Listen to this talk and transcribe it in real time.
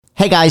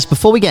Hey guys,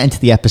 before we get into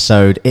the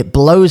episode, it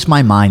blows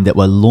my mind that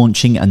we're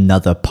launching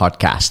another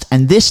podcast.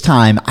 And this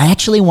time, I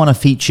actually want to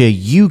feature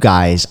you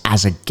guys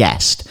as a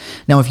guest.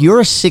 Now, if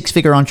you're a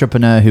six-figure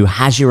entrepreneur who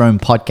has your own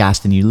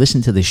podcast and you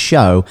listen to this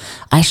show,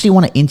 I actually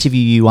want to interview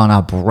you on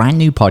our brand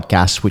new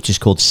podcast, which is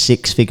called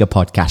Six Figure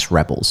Podcast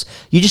Rebels.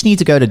 You just need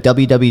to go to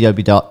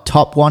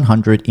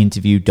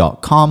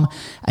www.top100interview.com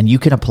and you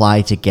can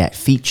apply to get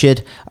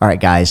featured. All right,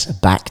 guys,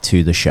 back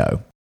to the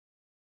show.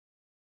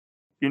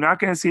 You're not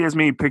going to see as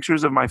many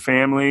pictures of my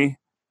family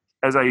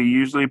as I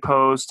usually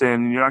post,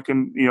 and you're not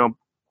going to,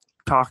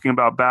 talking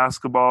about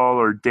basketball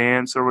or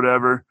dance or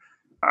whatever.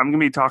 I'm going to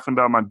be talking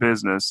about my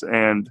business,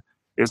 and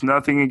it's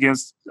nothing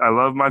against, I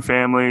love my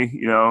family,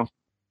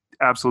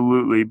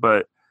 absolutely,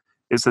 but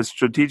it's a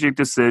strategic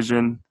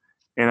decision,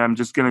 and I'm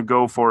just going to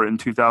go for it in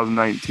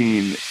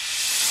 2019.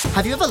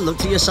 Have you ever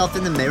looked at yourself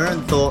in the mirror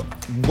and thought,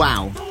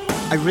 wow,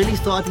 I really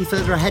thought I'd be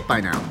further ahead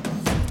by now?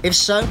 If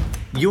so,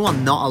 you are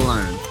not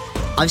alone.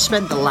 I've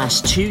spent the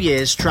last 2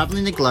 years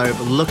traveling the globe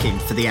looking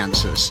for the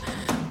answers.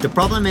 The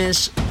problem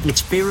is, it's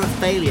fear of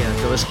failure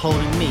that was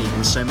holding me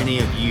and so many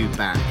of you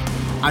back.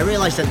 I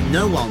realized that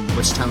no one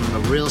was telling a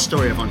real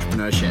story of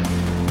entrepreneurship.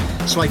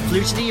 So I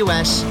flew to the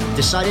US,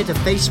 decided to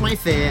face my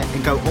fear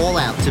and go all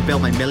out to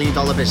build my $1 million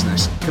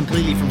business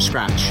completely from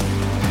scratch.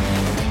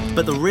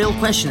 But the real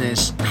question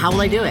is, how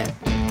will I do it?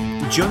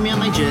 Join me on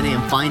my journey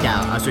and find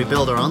out as we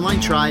build our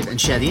online tribe and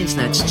share the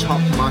internet's top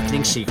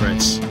marketing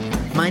secrets.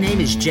 My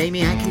name is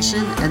Jamie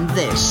Atkinson, and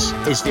this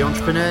is the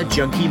Entrepreneur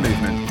Junkie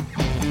Movement.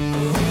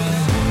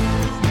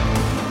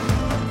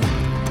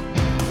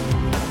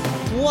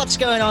 What's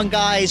going on,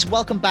 guys?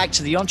 Welcome back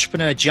to the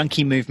Entrepreneur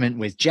Junkie Movement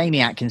with Jamie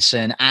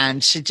Atkinson.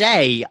 And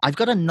today I've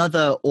got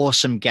another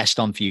awesome guest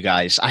on for you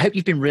guys. I hope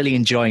you've been really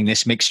enjoying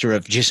this mixture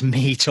of just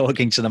me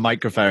talking to the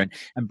microphone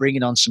and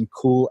bringing on some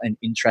cool and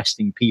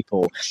interesting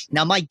people.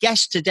 Now, my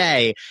guest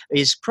today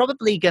is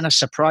probably going to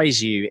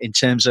surprise you in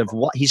terms of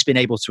what he's been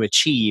able to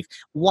achieve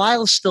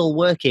while still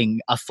working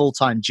a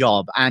full-time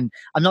job. And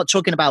I'm not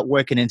talking about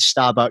working in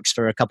Starbucks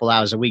for a couple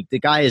hours a week. The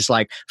guy is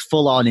like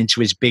full on into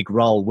his big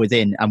role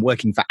within and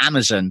working for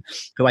Amazon,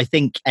 who I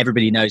think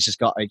everybody knows has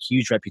got a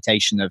huge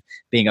reputation of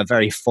being a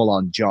very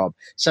full-on job.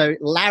 So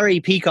Larry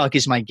Peacock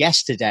is my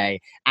guest today,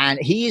 and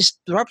he is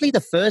probably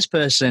the first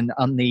person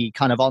on the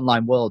kind of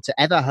online world to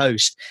ever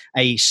host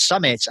a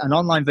summit, an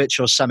online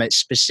virtual summit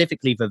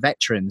specifically for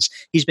veterans.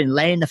 He's been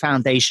laying the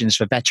foundations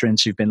for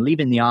veterans who've been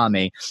leaving the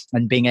army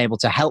and being able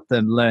to help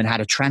them learn how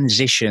to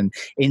transition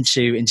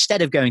into,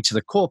 instead of going to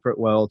the corporate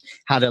world,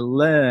 how to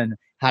learn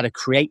how to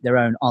create their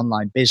own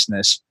online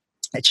business.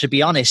 To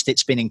be honest,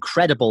 it's been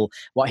incredible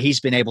what he's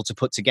been able to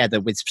put together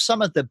with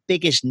some of the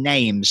biggest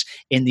names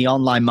in the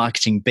online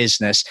marketing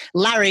business.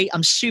 Larry,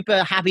 I'm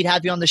super happy to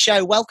have you on the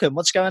show. Welcome.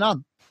 What's going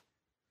on?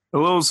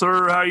 Hello,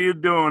 sir. How you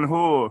doing?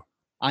 Who?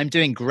 I'm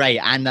doing great.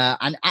 And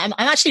I'm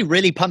actually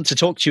really pumped to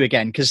talk to you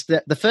again, because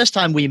the first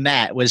time we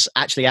met was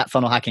actually at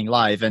Funnel Hacking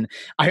Live. And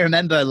I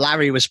remember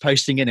Larry was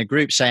posting in a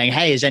group saying,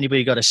 hey, has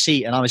anybody got a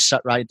seat? And I was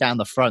sat right down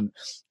the front.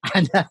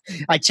 And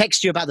I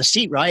texted you about the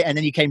seat, right? And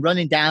then you came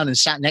running down and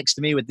sat next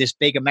to me with this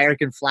big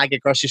American flag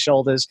across your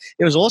shoulders.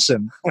 It was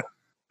awesome.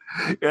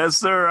 Yes,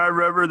 sir. I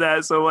remember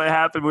that. So what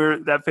happened, we were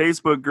at that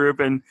Facebook group,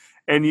 and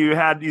you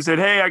said,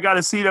 hey, I got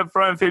a seat up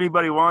front if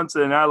anybody wants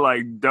it. And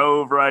I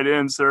dove right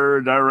in, sir.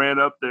 And I ran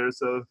up there.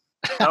 So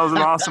that was an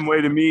awesome way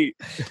to meet.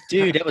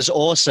 Dude, it was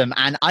awesome.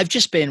 And I've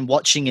just been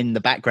watching in the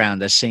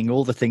background as seeing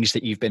all the things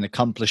that you've been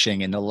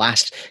accomplishing in the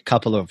last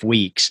couple of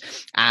weeks.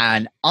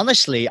 And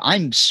honestly,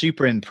 I'm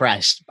super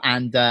impressed.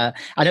 And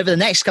over the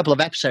next couple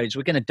of episodes,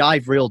 we're going to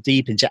dive real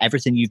deep into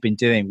everything you've been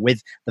doing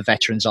with the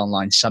Veterans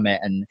Online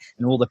Summit and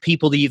all the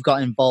people that you've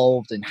got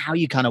involved and how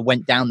you kind of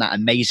went down that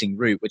amazing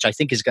route, which I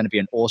think is going to be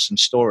an awesome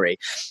story.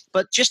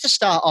 But just to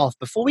start off,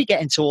 before we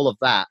get into all of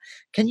that,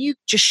 can you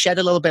just shed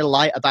a little bit of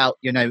light about,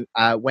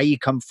 where you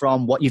come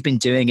from, what you've been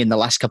doing in the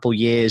last couple of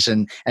years,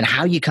 and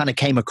how you kind of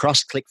came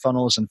across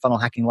ClickFunnels and Funnel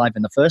Hacking Live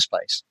in the first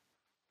place?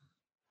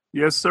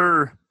 Yes,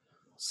 sir.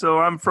 So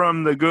I'm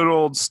from the good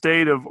old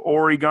state of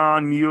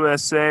Oregon,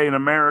 USA in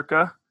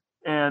America.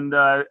 And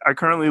I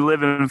currently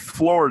live in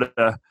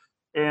Florida.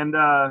 And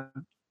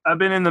I've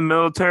been in the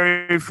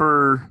military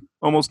for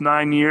almost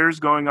 9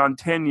 years, going on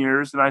 10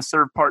 years. And I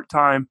serve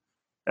part-time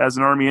as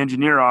an Army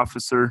engineer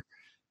officer,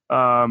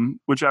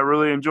 which I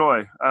really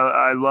enjoy.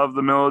 I love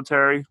the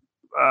military.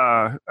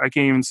 I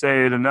can't even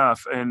say it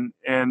enough.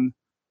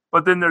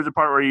 But then there's a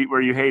part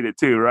where you hate it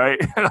too, right?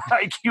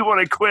 Like you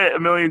want to quit a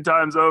million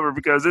times over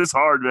because it's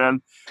hard,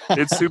 man.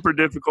 It's super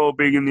difficult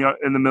being in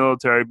the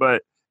military,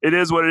 but it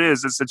is what it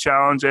is. It's a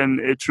challenge, and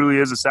it truly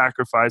is a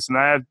sacrifice. And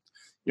I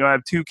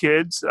have 2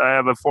 kids. I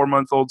have a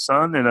 4-month-old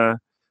son and a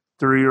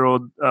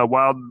 3-year-old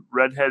wild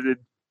redheaded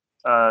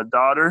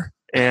daughter,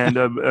 and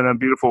a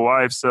beautiful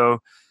wife. So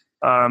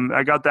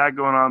I got that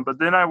going on. But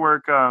then I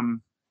work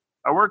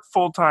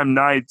full-time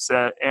nights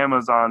at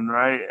Amazon,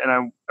 right?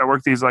 And I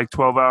work these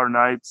 12-hour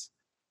nights.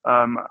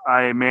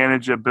 I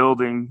manage a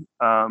building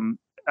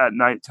at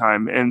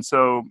nighttime. And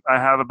so I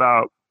have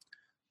about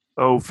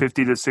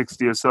 50 to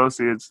 60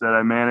 associates that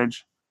I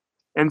manage.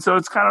 and so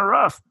it's kind of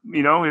rough.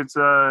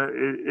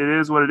 It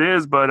is what it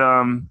is, but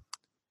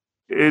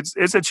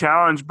it's a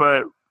challenge.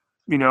 But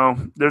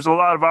there's a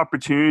lot of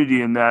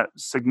opportunity in that,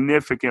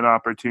 significant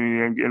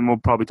opportunity, and we'll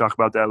probably talk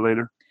about that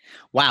later.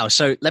 Wow.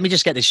 So let me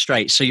just get this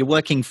straight. So you're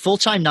working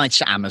full-time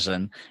nights at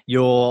Amazon.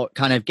 You're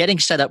kind of getting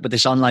set up with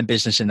this online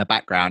business in the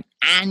background,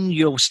 and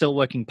you're still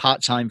working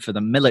part-time for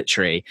the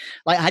military.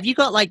 Like, have you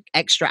got like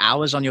extra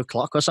hours on your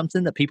clock or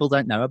something that people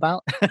don't know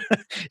about?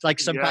 Like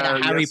some kind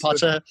of Harry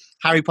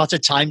Potter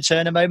time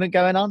turner moment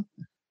going on?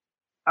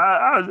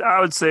 I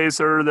would say,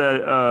 sir,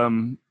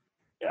 that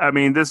I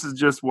mean, this is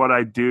just what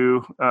I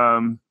do.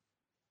 I'm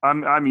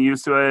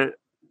used to it.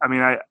 I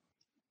mean,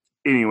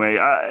 anyway,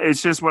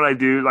 it's just what I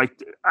do. Like,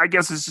 I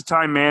guess it's just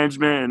time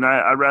management, and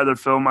I'd rather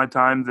fill my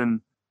time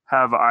than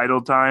have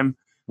idle time.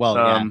 Well,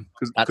 yeah,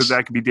 because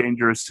that could be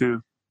dangerous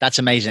too. That's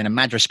amazing, and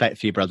mad respect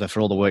for you, brother, for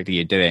all the work that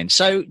you're doing.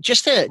 So,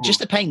 just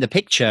to paint the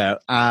picture,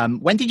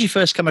 when did you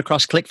first come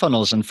across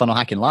ClickFunnels and Funnel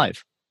Hacking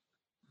Live?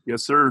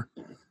 Yes, sir.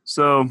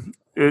 So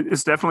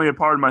it's definitely a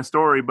part of my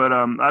story, but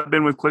I've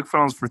been with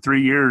ClickFunnels for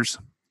 3 years,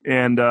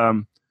 and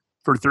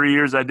for 3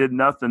 years I did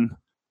nothing.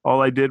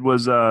 All I did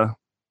was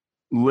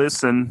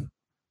listen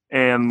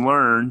and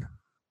learn,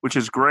 which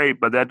is great,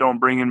 but that don't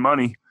bring in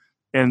money.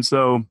 And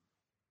so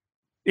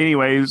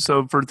anyway,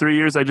 so for 3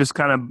 years I just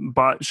kind of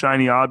bought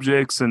shiny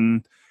objects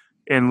and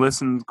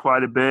listened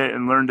quite a bit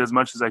and learned as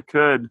much as I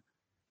could.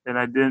 And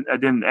I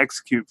didn't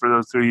execute for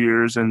those 3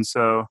 years. And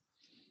so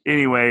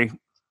anyway,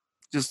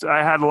 just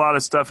I had a lot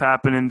of stuff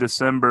happen in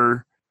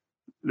December.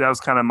 That was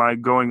kind of my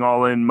going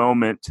all in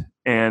moment.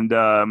 And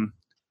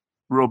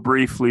real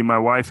briefly, my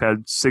wife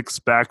had 6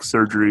 back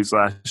surgeries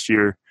last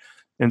year.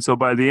 And so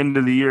by the end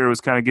of the year, it was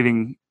kind of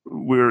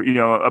we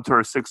were up to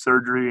her 6th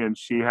surgery, and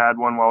she had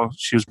one while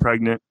she was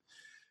pregnant.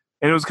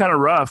 And it was kind of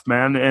rough,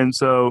 man. And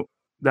so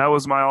that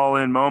was my all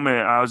in moment.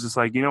 I was just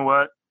like, you know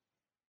what?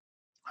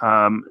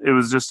 It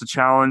was just a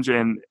challenge,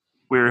 and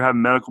we were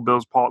having medical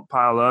bills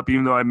pile up,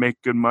 even though I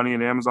make good money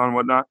in Amazon and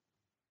whatnot.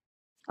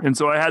 And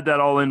so I had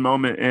that all in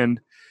moment, and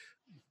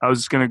I was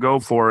just going to go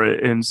for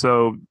it. And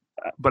so,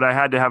 but I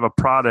had to have a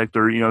product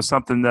or,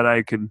 something that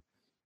I could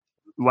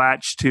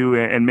latch to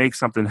and make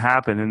something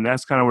happen. And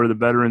that's kind of where the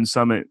Veteran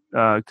Summit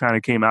kind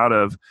of came out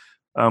of,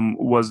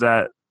 was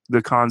that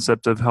the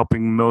concept of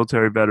helping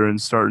military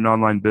veterans start an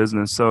online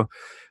business. So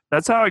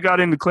that's how I got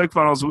into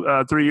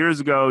ClickFunnels 3 years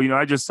ago.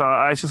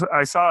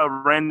 I saw a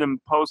random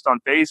post on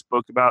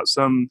Facebook about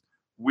some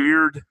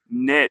weird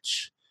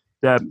niche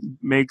that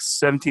makes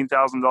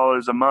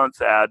 $17,000 a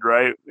month ad,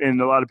 right?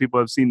 And a lot of people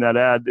have seen that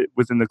ad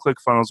within the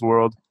ClickFunnels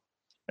world.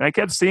 And I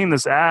kept seeing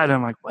this ad.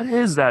 I'm like, what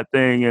is that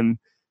thing? And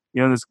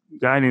this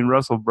guy named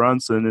Russell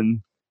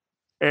Brunson,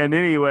 and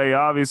anyway,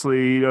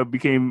 obviously,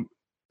 became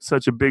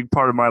such a big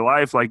part of my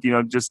life, like,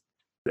 just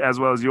as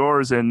well as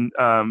yours. And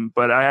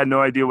but I had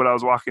no idea what I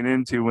was walking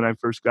into when I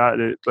first got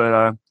it.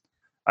 But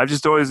I've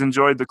just always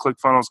enjoyed the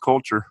ClickFunnels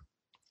culture.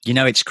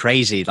 It's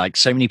crazy. Like,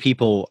 so many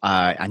people,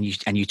 and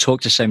you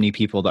talk to so many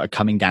people that are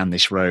coming down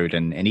this road,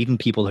 and even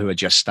people who are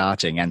just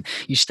starting, and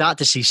you start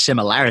to see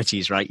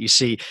similarities, right? You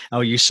see, oh,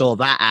 you saw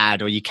that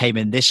ad, or you came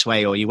in this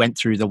way, or you went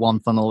through the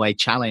one funnel away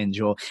challenge,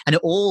 and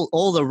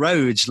all the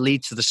roads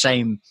lead to the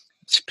same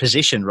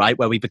position, right?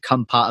 Where we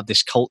become part of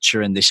this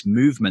culture and this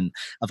movement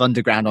of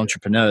underground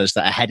entrepreneurs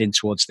that are heading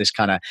towards this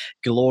kind of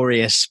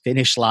glorious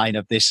finish line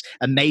of this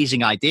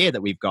amazing idea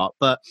that we've got.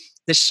 But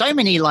there's so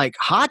many like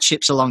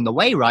hardships along the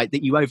way, right,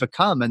 that you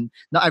overcome, and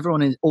not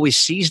everyone always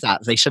sees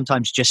that. They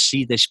sometimes just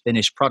see this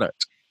finished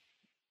product.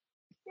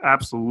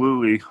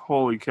 Absolutely.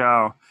 Holy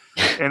cow.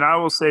 And I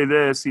will say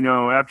this,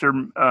 after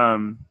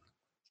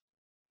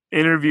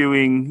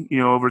interviewing,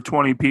 over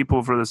 20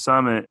 people for the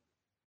summit,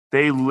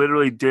 they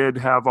literally did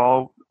have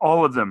all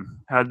of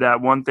them had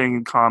that one thing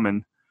in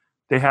common.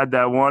 They had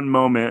that one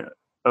moment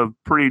of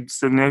pretty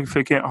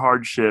significant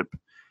hardship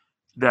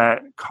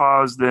that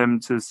caused them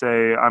to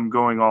say, I'm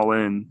going all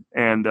in.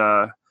 And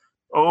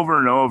over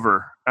and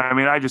over, I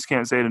mean, I just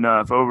can't say it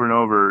enough, over and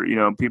over,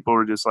 people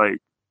were just like,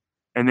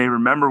 and they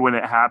remember when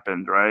it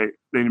happened, right?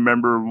 They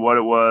remember what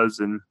it was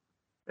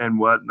and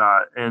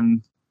whatnot.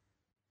 And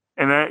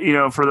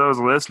that, for those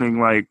listening,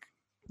 like,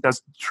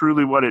 that's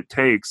truly what it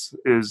takes,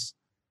 is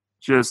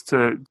just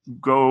to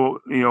go,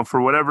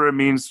 for whatever it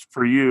means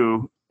for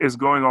you, is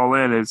going all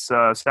in. It's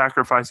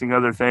sacrificing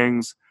other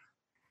things.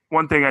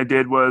 One thing I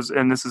did was,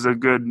 and this is a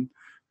good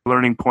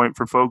learning point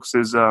for folks,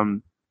 is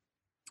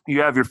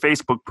you have your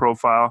Facebook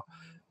profile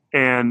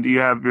and you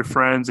have your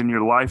friends and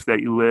your life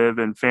that you live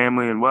and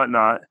family and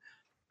whatnot.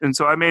 And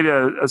so I made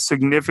a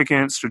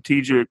significant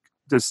strategic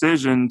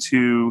decision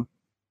to,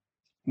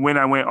 when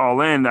I went all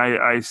in,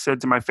 I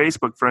said to my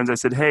Facebook friends, I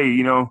said, hey,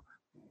 you're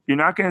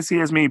not going to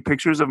see as many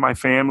pictures of my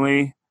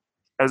family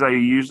as I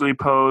usually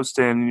post,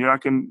 and you're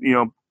not going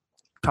to,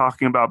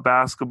 talking about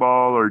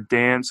basketball or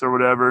dance or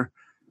whatever.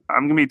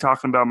 I'm going to be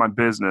talking about my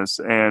business,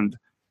 and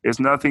it's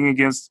nothing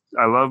against,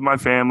 I love my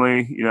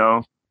family,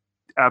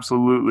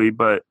 absolutely,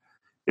 but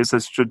it's a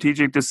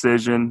strategic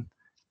decision,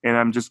 and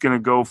I'm just going to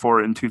go for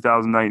it in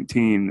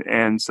 2019.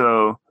 And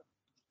so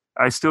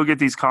I still get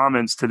these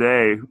comments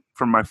today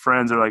from my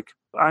friends. They're like,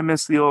 I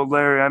miss the old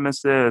Larry. I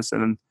miss this.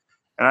 And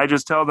I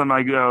just tell them,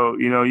 I go,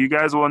 you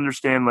guys will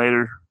understand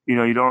later.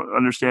 You don't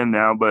understand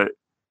now, but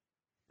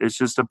it's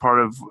just a part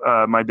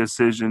of my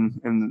decision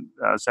and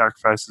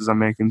sacrifices I'm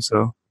making.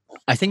 So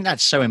I think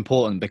that's so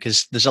important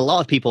because there's a lot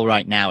of people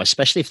right now,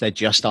 especially if they're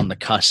just on the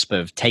cusp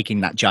of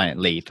taking that giant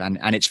leap.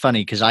 And it's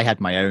funny because I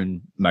had my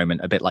own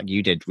moment, a bit like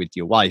you did with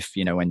your wife,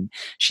 when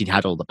she'd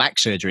had all the back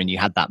surgery and you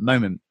had that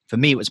moment. For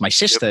me, it was my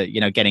sister,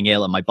 getting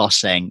ill and my boss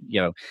saying,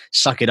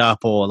 suck it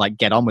up or like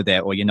get on with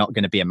it or you're not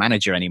going to be a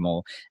manager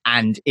anymore.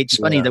 And it's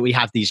funny that we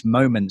have these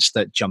moments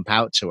that jump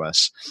out to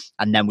us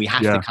and then we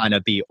have to kind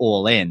of be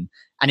all in.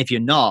 And if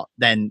you're not,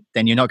 then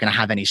you're not going to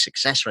have any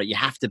success, right? You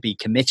have to be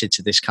committed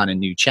to this kind of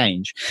new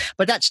change.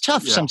 But that's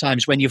tough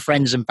sometimes when your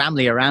friends and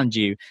family around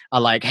you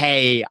are like,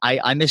 hey,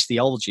 I miss the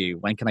old you.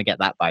 When can I get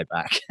that buy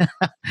back?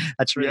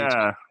 That's really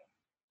tough.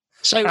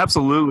 So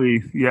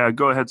absolutely. Yeah,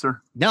 go ahead,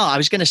 sir. No, I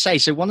was going to say,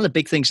 so one of the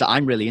big things that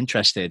I'm really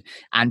interested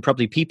and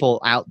probably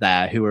people out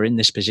there who are in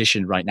this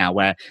position right now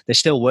where they're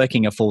still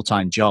working a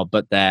full-time job,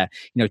 but they're,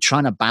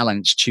 trying to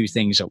balance two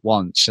things at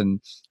once. And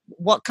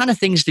what kind of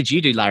things did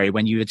you do, Larry,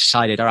 when you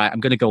decided, all right, I'm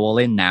going to go all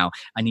in now.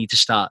 I need to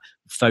start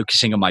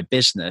focusing on my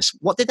business.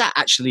 What did that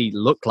actually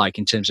look like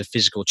in terms of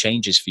physical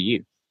changes for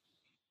you?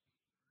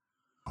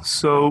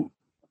 So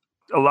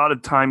a lot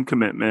of time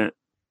commitment.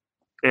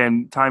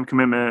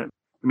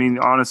 I mean,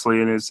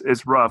 honestly, and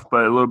it's rough,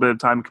 but a little bit of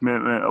time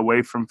commitment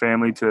away from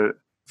family to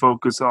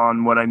focus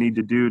on what I need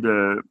to do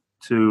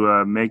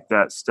to make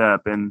that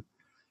step. And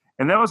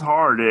that was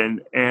hard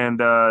and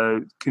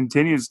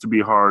continues to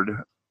be hard.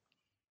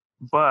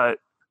 But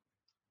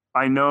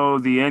I know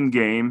the end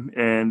game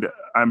and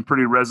I'm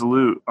pretty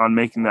resolute on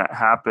making that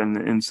happen.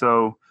 And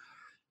so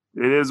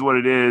it is what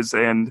it is.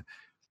 And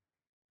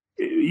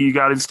you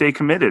got to stay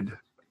committed.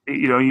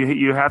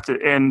 You have to,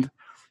 and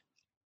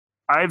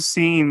I've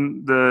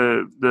seen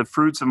the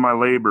fruits of my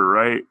labor,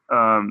 right?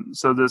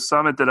 So the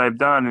summit that I've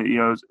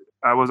done,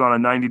 I was on a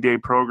 90-day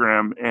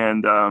program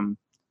and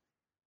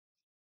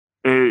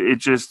it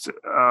just,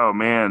 oh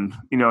man,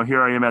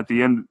 here I am at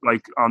the end,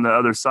 like on the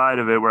other side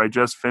of it where I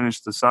just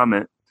finished the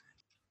summit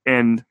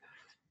and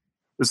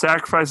the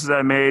sacrifices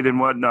I made and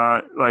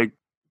whatnot, like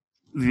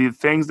the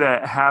things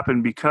that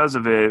happened because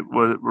of it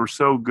were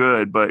so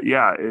good. But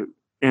yeah,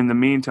 in the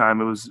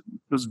meantime, it was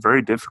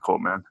very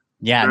difficult, man.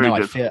 Yeah, no,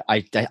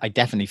 I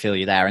definitely feel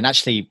you there. And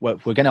actually, we're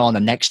going to, on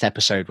the next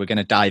episode, we're going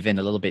to dive in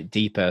a little bit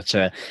deeper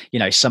to,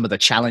 some of the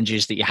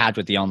challenges that you had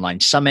with the online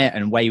summit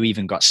and where you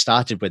even got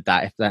started with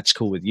that, if that's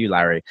cool with you,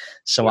 Larry.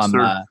 So yes,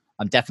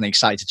 I'm definitely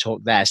excited to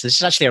talk there. So this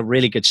is actually a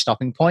really good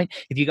stopping point.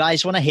 If you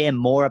guys want to hear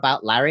more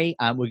about Larry,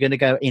 we're going to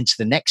go into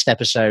the next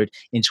episode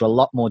into a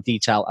lot more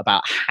detail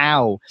about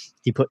how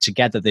he put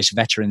together this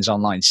Veterans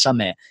Online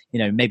Summit,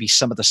 maybe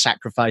some of the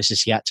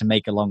sacrifices he had to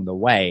make along the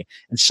way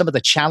and some of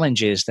the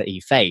challenges that he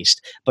faced.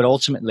 But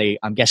ultimately,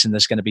 I'm guessing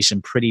there's going to be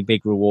some pretty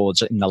big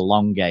rewards in the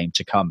long game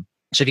to come.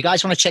 So if you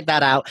guys want to check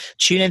that out,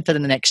 tune in for the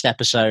next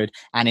episode.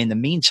 And in the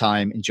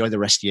meantime, enjoy the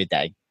rest of your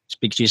day.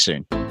 Speak to you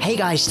soon. Hey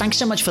guys, thanks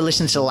so much for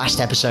listening to the last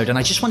episode. And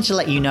I just wanted to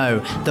let you know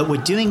that we're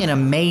doing an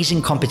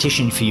amazing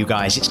competition for you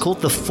guys. It's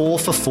called the 4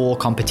 for 4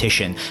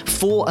 competition.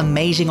 4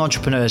 amazing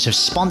entrepreneurs have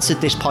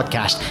sponsored this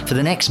podcast for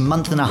the next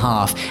month and a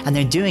half. And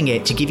they're doing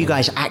it to give you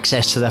guys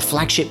access to their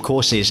flagship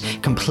courses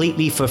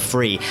completely for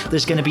free.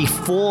 There's going to be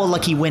 4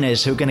 lucky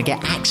winners who are going to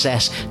get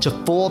access to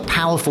 4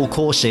 powerful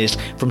courses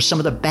from some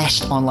of the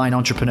best online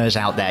entrepreneurs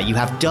out there. You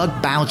have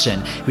Doug Boughton,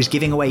 who's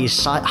giving away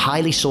his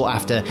highly sought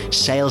after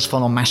sales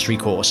funnel mastery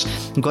course.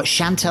 You've got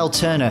Chantel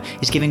Turner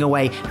is giving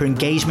away her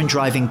engagement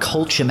driving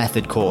culture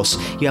method course.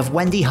 You have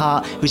Wendy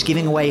Hart, who's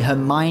giving away her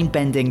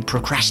mind-bending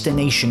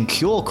procrastination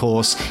cure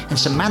course, and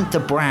Samantha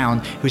Brown,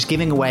 who's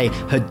giving away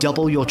her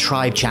double your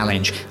tribe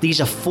challenge. These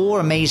are 4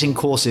 amazing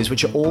courses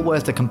which are all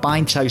worth a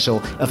combined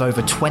total of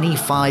over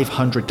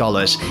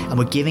 $2,500, and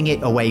we're giving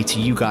it away to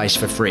you guys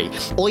for free.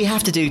 All you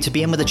have to do to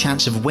be in with a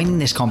chance of winning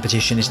this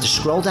competition is to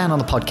scroll down on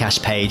the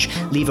podcast page,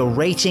 leave a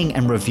rating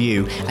and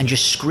review, and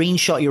just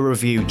screenshot your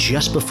review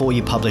just before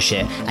you publish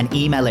it and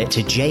email it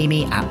to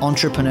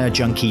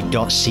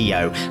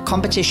jamie@entrepreneurjunkie.co.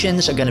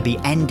 Competitions are going to be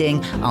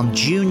ending on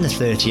June the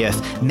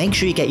 30th. Make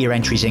sure you get your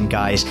entries in,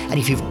 guys. And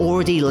if you've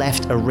already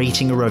left a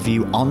rating or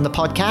review on the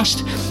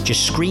podcast,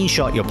 just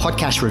screenshot your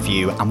podcast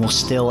review and we'll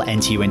still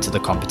enter you into the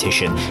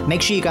competition.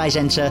 Make sure you guys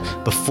enter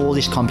before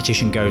this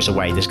competition goes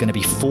away. There's going to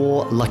be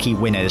 4 lucky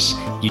winners.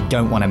 You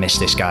don't want to miss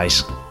this,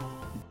 guys.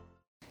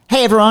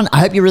 Hey everyone,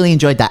 I hope you really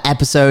enjoyed that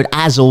episode.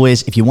 As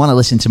always, if you want to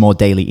listen to more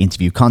daily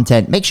interview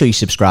content, make sure you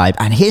subscribe.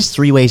 And here's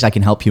 3 ways I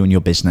can help you in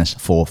your business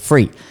for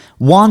free.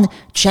 1,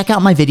 check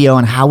out my video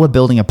on how we're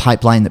building a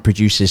pipeline that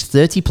produces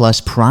 30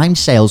 plus prime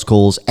sales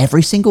calls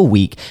every single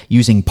week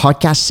using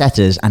podcast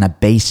setters and a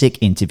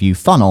basic interview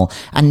funnel.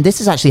 And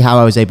this is actually how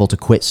I was able to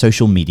quit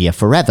social media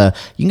forever.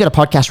 You can go to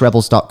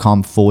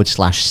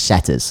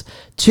podcastrebels.com/setters.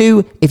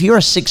 2, if you're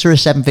a 6 or a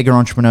 7 figure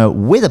entrepreneur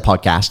with a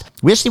podcast,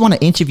 we actually want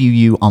to interview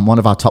you on one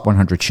of our top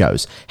 100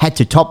 shows. Head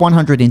to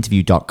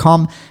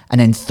top100interview.com.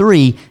 And then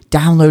 3,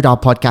 download our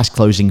podcast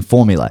closing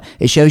formula.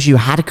 It shows you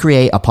how to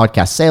create a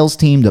podcast sales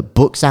team that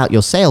books out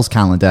your sales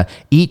calendar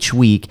each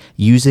week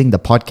using the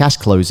podcast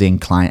closing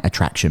client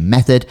attraction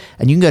method.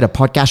 And you can go to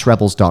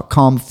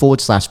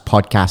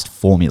podcastrebels.com/podcast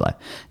formula.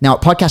 Now,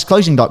 at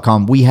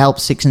podcastclosing.com, we help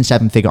 6 and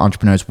 7 figure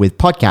entrepreneurs with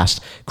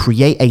podcasts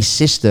create a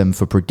system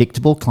for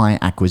predictable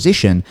client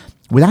acquisition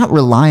without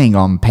relying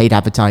on paid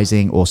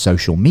advertising or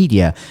social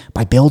media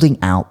by building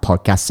out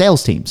podcast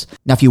sales teams.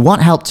 Now, if you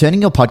want help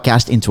turning your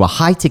podcast into a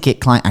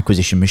high-ticket client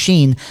acquisition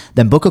machine,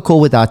 then book a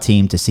call with our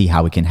team to see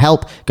how we can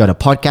help. Go to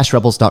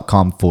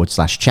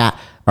podcastrebels.com/chat.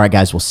 All right,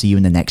 guys, we'll see you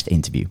in the next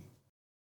interview.